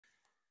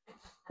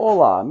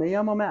Hola, me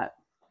llamo Matt.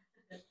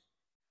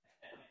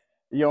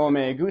 Yo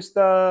me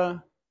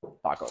gusta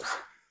tacos.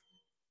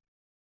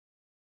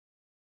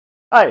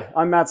 Hi,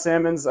 I'm Matt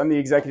Sammons. I'm the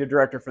Executive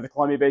Director for the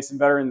Columbia Basin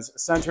Veterans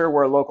Center.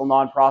 We're a local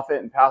nonprofit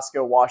in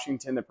Pasco,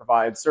 Washington that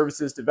provides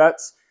services to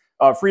vets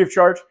free of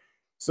charge.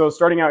 So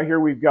starting out here,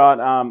 we've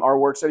got our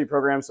work study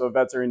program. So if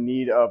vets are in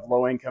need of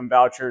low-income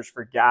vouchers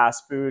for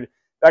gas, food,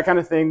 that kind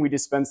of thing, we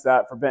dispense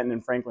that for Benton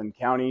and Franklin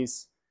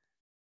counties.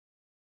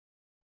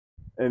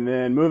 And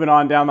then moving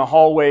on down the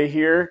hallway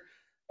here,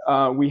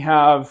 we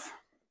have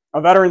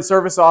a veteran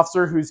service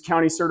officer who's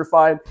county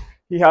certified.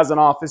 He has an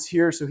office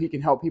here so he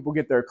can help people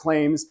get their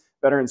claims,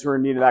 veterans who are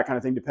in need of that kind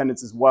of thing,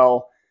 dependents as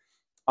well.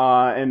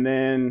 And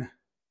then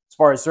as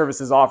far as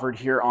services offered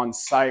here on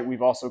site,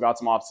 we've also got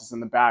some offices in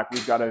the back.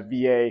 We've got a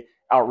VA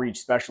outreach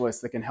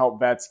specialist that can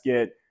help vets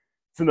get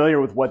familiar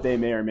with what they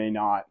may or may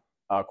not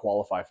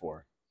qualify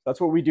for.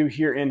 That's what we do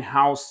here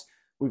in-house.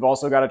 We've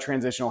also got a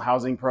transitional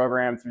housing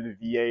program through the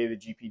VA, the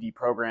GPD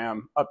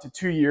program, up to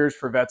 2 years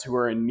for vets who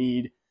are in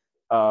need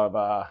of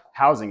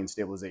housing and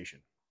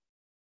stabilization.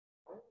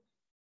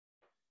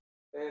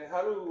 And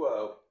how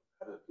do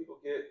people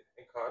get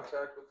in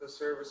contact with this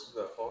service? Is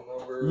that a phone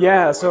number?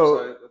 Yeah,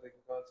 so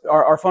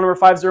our phone number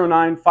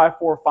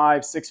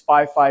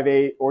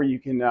 509-545-6558, or you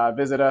can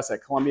visit us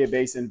at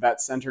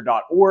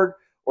columbiabasinvetcenter.org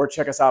or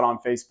check us out on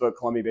Facebook,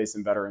 Columbia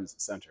Basin Veterans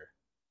Center.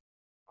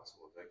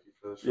 Awesome. Well, thank you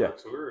for the short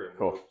tour, and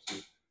cool. Hope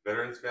some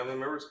veterans family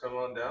members come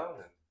on down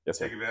and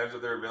take advantage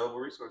of their available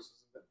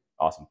resources.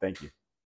 Awesome. Thank you.